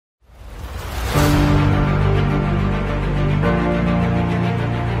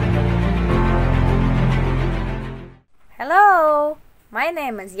My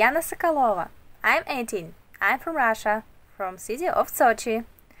name is Yana Sokolova. I'm 18. I'm from Russia, from city of Sochi.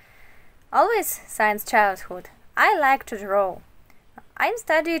 Always since childhood, I like to draw. I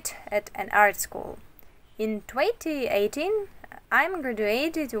studied at an art school. In 2018, I'm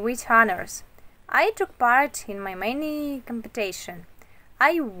graduated with honors. I took part in my many competition.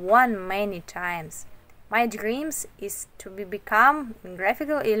 I won many times. My dreams is to become a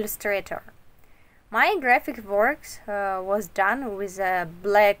graphical illustrator. My graphic works was done with a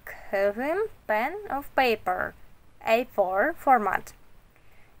black helium pen of paper, A4 format.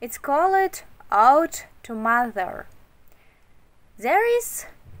 It's called Ode to Mother. There is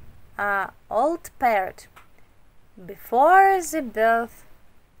an old parrot. Before the birth,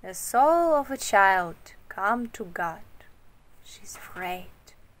 the soul of a child come to God. She's afraid,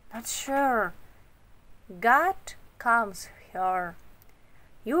 not sure. God comes her.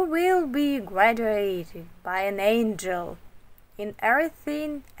 You will be graduated by an angel in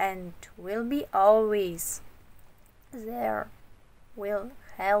everything and will be always there, will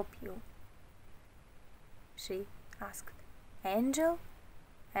help you. She asked, Angel?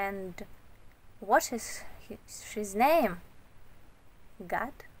 And what is his name?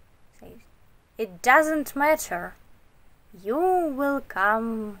 God says, it doesn't matter. You will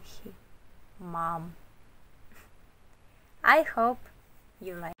come, Mom. I hope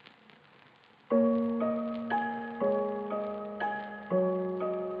you like.